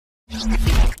நம்ம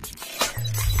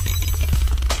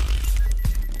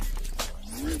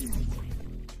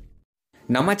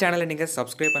சேனலை நீங்கள்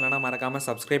சப்ஸ்கிரைப் பண்ணலன்னா மறக்காமல்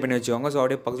சப்ஸ்கிரைப் பண்ணி வச்சுக்கோங்க. ஸோ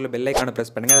அப்படியே பக்கத்தில் பெல் ஐக்கானை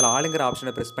ப்ரெஸ் பண்ணுங்கள். அதில் ஆளுங்கிற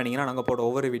ஆப்ஷனை ப்ரெஸ் பண்ணிங்கன்னா நாங்கள் போட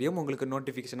ஒவ்வொரு வீடியோ உங்களுக்கு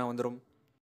நோட்டிஃபிகேஷனாக வந்துடும்.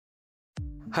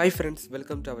 Hi friends,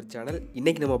 welcome to our channel.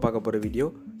 இன்றைக்கி நம்ம பார்க்க போகிற video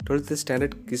 12th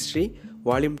standard history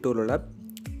volume 2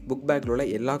 book பேக்கில் உள்ள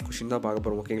எல்லா கொஷின் தான் பார்க்க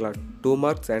போகிறோம். ஓகேங்களா, 2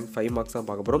 மார்க்ஸ் அண்ட் 5 மார்க்ஸ் தான்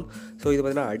பார்க்க போகிறோம். ஸோ இது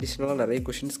பார்த்திங்கன்னா அடிஷ்னலாக நிறைய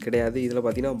கொஷின்ஸ் கிடையாது. இதில்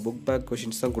பார்த்திங்கன்னா புக் பேக்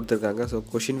கொஷின்ஸ் தான் கொடுத்துருக்காங்க. So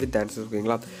question with answers.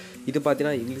 ஓகேங்களா, இது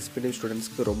பார்த்திங்கன்னா இங்கிலீஷ் மீடியம்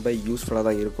ஸ்டூடெண்ட்ஸ்க்கு ரொம்ப யூஸ்ஃபுல்லாக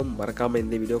தான் இருக்கும். மறக்காமல்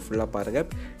இந்த வீடியோ ஃபுல்லாக பாருங்கள்.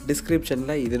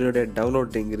 டிஸ்கிரிப்ஷனில் இதனுடைய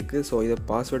டவுன்லோட் லிங்க் இருக்குது. ஸோ இதை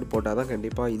பாஸ்வேர்டு போட்டால் தான்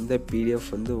கண்டிப்பாக இந்த பிடிஎஃப்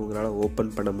வந்து உங்களால்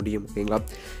ஓப்பன் பண்ண முடியும். ஓகேங்களா,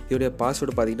 இதோடைய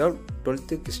பாஸ்வேர்டு பார்த்திங்கன்னா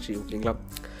 12th ஹிஸ்ட்ரி. ஓகேங்களா,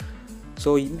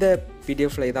 ஸோ இந்த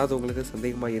பிடிஎஃப்பில் ஏதாவது உங்களுக்கு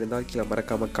சந்தேகமாக இருந்தால் கீழே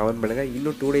மறக்காமல் கமெண்ட் பண்ணுங்கள்.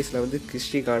 இன்னும் 2 டேஸில் வந்து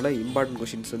ஹிஸ்ட்ரிக்கான இம்பார்ட்டன்ட்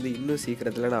கொஷின்ஸ் வந்து இன்னும்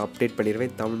சீக்கிரத்தில் நான் அப்டேட்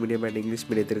பண்ணிடுவேன், Tamil medium and English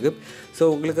மீடியத்திற்கு. So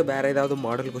உங்களுக்கு வேறு ஏதாவது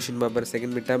model question paper,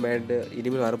 second mid term and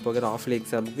இனிமேல் வரப்போகிற ஆஃப்லைன்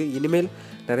எக்ஸாமுக்கு இனிமேல்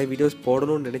நிறைய வீடியோஸ்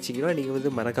போடணும்னு நினச்சிங்கன்னா நீங்கள்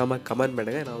வந்து மறக்காமல் கமெண்ட்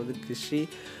பண்ணுங்கள். நான் வந்து ஹிஸ்ட்ரி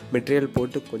மெட்டீரியல்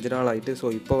போட்டு கொஞ்ச நாள் ஆகிட்டு. ஸோ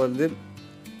இப்போ வந்து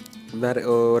வேறு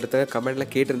ஒருத்தங்க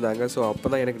கமெண்டில் கேட்டிருந்தாங்க. ஸோ அப்போ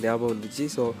தான் எனக்கு ஞாபகம் வந்துச்சு.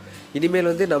 ஸோ இனிமேல்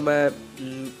வந்து நம்ம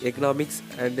எக்கனாமிக்ஸ்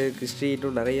அண்டு ஹிஸ்ட்ரி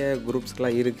இன்னும் நிறைய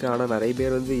குரூப்ஸ்க்கெலாம் இருக்குது. ஆனால் நிறைய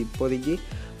பேர் வந்து இப்போதைக்கு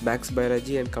maths,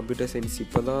 biology and computer science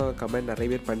இப்போ தான் கமெண்ட் நிறைய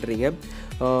பேர் பண்ணுறீங்க.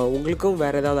 உங்களுக்கும்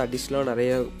வேறு ஏதாவது அடிஷ்னலாக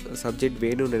நிறைய சப்ஜெக்ட்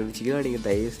வேணும்னு நினச்சிங்கன்னா நீங்கள்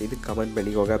தயவுசெய்து கமெண்ட்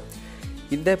பண்ணிக்கோங்க.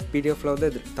 இந்த பிடிஎஃப்பில் வந்து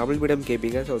தமிழ் மீடியம்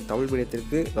கேட்பீங்க. ஸோ தமிழ்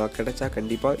மீடியத்திற்கு நான் கிடச்சா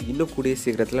கண்டிப்பாக இன்னும் கூடிய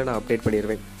சீக்கிரத்தில் நான் அப்டேட்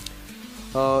பண்ணிடுவேன்.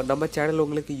 நம்ம சேனல்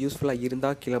உங்களுக்கு யூஸ்ஃபுல்லாக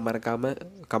இருந்தால் கீழே மறக்காமல்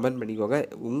கமெண்ட் பண்ணிக்கோங்க.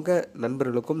 உங்கள்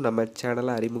நண்பர்களுக்கும் நம்ம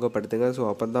சேனலை அறிமுகப்படுத்துங்க. ஸோ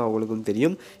அப்போ தான் அவங்களுக்கும்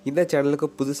தெரியும். இந்த சேனலுக்கு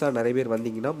புதுசாக நிறைய பேர்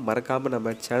வந்தீங்கன்னா மறக்காமல்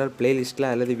நம்ம சேனல்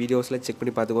ப்ளேலிஸ்ட்டில் அல்லது வீடியோஸில் செக்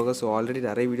பண்ணி பார்த்துக்கோங்க. ஸோ ஆல்ரெடி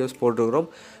நிறைய வீடியோஸ்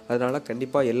போட்டுருக்கிறோம். அதனால்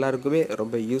கண்டிப்பாக எல்லாருக்குமே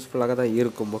ரொம்ப யூஸ்ஃபுல்லாக தான்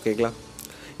இருக்கும். ஓகேங்களா,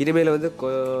 இனிமேல் வந்து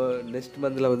நெக்ஸ்ட்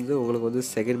மந்தில் வந்து உங்களுக்கு வந்து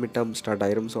செகண்ட் மிட் டேர்ம் ஸ்டார்ட்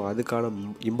ஆயிரும். ஸோ அதுக்கான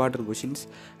important questions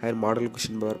and model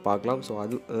question paper பார்க்கலாம். ஸோ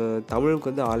அது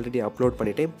தமிழுக்கு வந்து ஆல்ரெடி அப்லோட்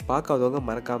பண்ணிட்டேன். பார்க்காதவங்க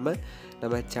மறக்காமல்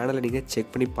நம்ம சேனலை நீங்கள்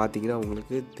செக் பண்ணி பார்த்தீங்கன்னா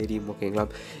உங்களுக்கு தெரியும். ஓகேங்களா,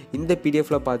 இந்த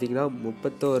பிடிஎஃப்பில் பார்த்தீங்கன்னா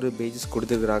 31 பேஜஸ்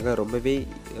கொடுத்துருக்குறாங்க. ரொம்பவே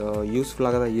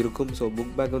யூஸ்ஃபுல்லாக தான் இருக்கும். ஸோ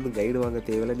புக் பேக் வந்து கைடு வாங்க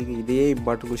தேவையில்லை, நீங்கள் இதையே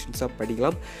இம்பார்ட்டன்ட் கொஷின்ஸாக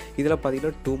படிக்கலாம். இதில்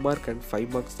பார்த்தீங்கன்னா 2 மார்க் அண்ட் 5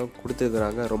 மார்க்ஸ் தான்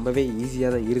கொடுத்துருக்குறாங்க. ரொம்பவே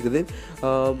ஈஸியாக தான் இருக்குது.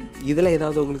 இதில்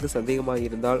ஏதாவது உங்களுக்கு சந்தேகமாக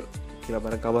இருந்தால் கீழே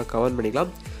மறக்காமல் கமெண்ட்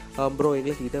பண்ணிக்கலாம். ப்ரோ,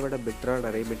 எங்களுக்கு இதை விட பெட்டராக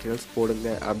நிறைய மெட்டீரியல்ஸ் போடுங்க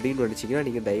அப்படின்னு நினச்சிங்கன்னா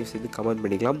நீங்கள் தயவுசெய்து கமெண்ட்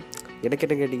பண்ணிக்கலாம். எனக்கு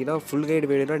என்ன கேட்டிங்கன்னா ஃபுல் கைடு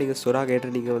வேணும்னா நீங்கள் சுறா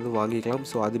கைடை நீங்கள் வந்து வாங்கிக்கலாம்.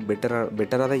 ஸோ அது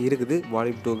பெட்டராக தான் இருக்குது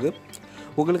வால்யூம் 2க்கு.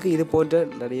 உங்களுக்கு இது போன்ற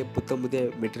நிறைய புதிய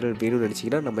மெட்டீரியல் வேணும்னு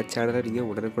நினச்சிங்கன்னா நம்ம சேனலை நீங்கள்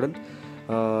உடனுக்குடன்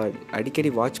அடிக்கடி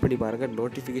வாட்ச் பண்ணி பாருங்கள்.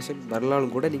 நோட்டிஃபிகேஷன்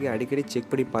வரலாலும் கூட நீங்கள் அடிக்கடி செக்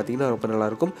பண்ணி பார்த்தீங்கன்னா ரொம்ப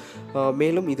நல்லாயிருக்கும்.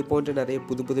 மேலும் இது போன்ற நிறைய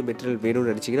புது மெட்டீரியல்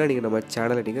வேணும்னு நினச்சிங்கன்னா நீங்கள் நம்ம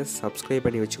சேனலை நீங்கள் சப்ஸ்கிரைப்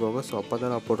பண்ணி வச்சுக்கோங்க. ஸோ அப்போ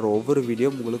தான் நான் போடுற ஒவ்வொரு வீடியோ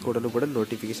உங்களுக்கு உடனுக்குடன்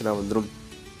நோட்டிஃபிகேஷனாக வந்துடும்.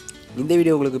 இந்த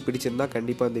வீடியோ உங்களுக்கு பிடிச்சிருந்தால்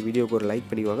கண்டிப்பாக இந்த வீடியோவுக்கு ஒரு லைக்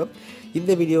பண்ணிக்கோங்க.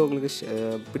 இந்த வீடியோ உங்களுக்கு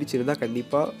பிடிச்சிருந்தால்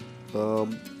கண்டிப்பாக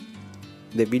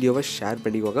இந்த வீடியோவை ஷேர்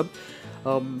பண்ணிக்கோங்க.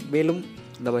 மேலும்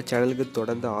நம்ம சேனலுக்கு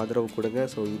தொடர்ந்து ஆதரவு கொடுங்க.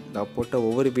 ஸோ நான் போட்ட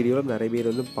ஒவ்வொரு வீடியோவிலும் நிறைய பேர்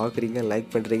வந்து பார்க்குறீங்க, லைக்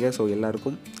பண்ணுறீங்க. ஸோ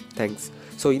எல்லாருக்கும் தேங்க்ஸ்.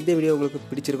 ஸோ இந்த வீடியோ உங்களுக்கு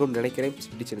பிடிச்சிருக்கும்னு நினைக்கிறேன்.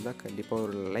 பிடிச்சிருந்தால் கண்டிப்பாக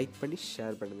ஒரு லைக் பண்ணி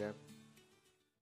ஷேர் பண்ணுங்கள்.